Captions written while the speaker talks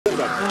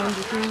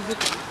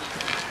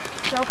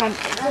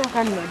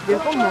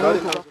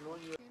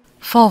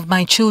Four of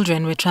my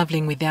children were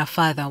traveling with their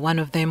father. One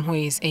of them, who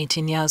is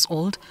 18 years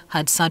old,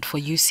 had sat for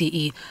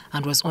UCE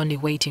and was only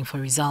waiting for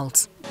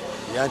results.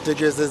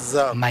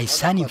 My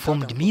son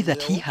informed me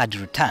that he had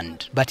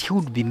returned, but he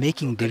would be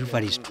making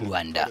deliveries to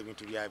Rwanda.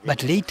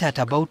 But later at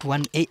about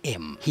 1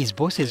 a.m., his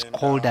bosses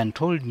called and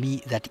told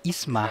me that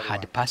Isma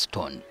had passed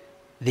on.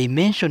 They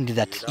mentioned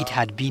that it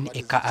had been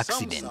a car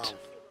accident.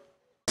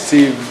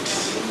 Received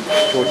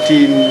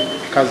 14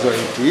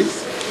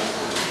 casualties,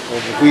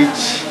 of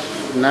which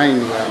 9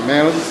 were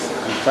males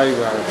and 5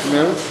 were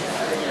females.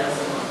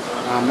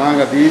 Among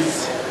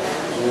these,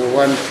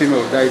 1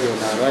 female died on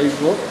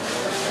arrival,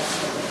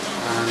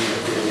 and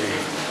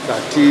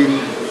 13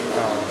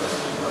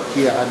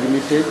 here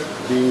admitted,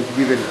 being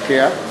given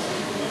care.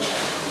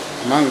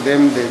 Among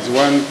them, there is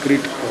 1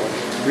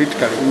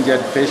 critically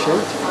injured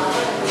patient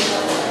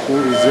who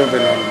is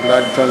even on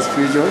blood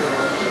transfusion.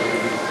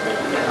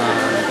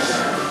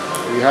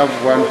 And we have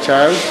 1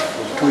 child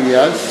of 2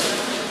 years.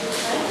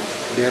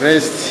 The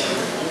rest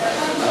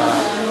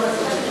are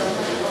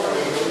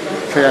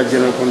fair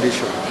general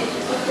condition.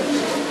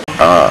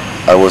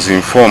 I was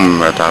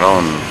informed at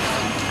around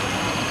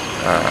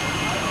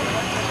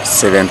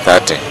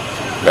 7:30,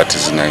 that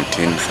is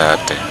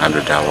 19:30,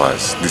 100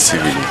 hours this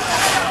evening,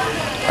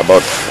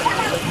 about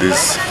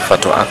this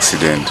fatal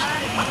accident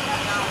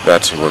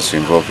that was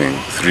involving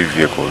 3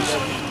 vehicles.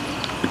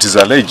 It is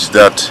alleged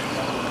that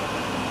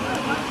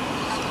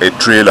a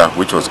trailer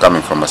which was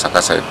coming from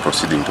Masaka side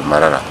proceeding to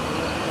Mbarara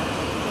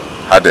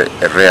had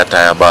a rear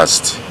tire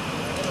burst,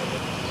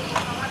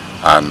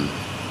 and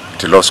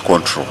it lost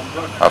control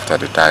after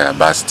the tire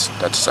burst.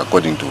 That is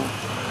according to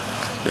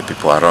the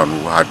people around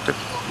who had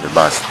the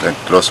burst. Then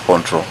it lost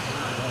control,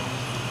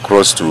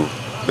 crossed to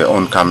the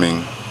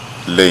oncoming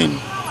lane,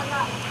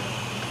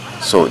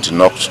 so it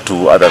knocked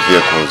 2 other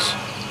vehicles.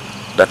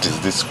 That is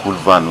this school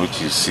van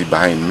which you see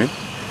behind me,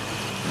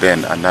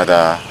 then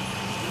another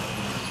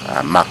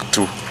Mark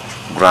II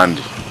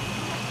Grande,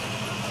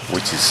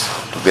 which is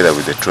together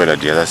with the trailer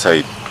the other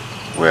side,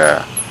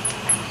 where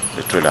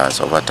the trailer has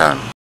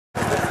overturned.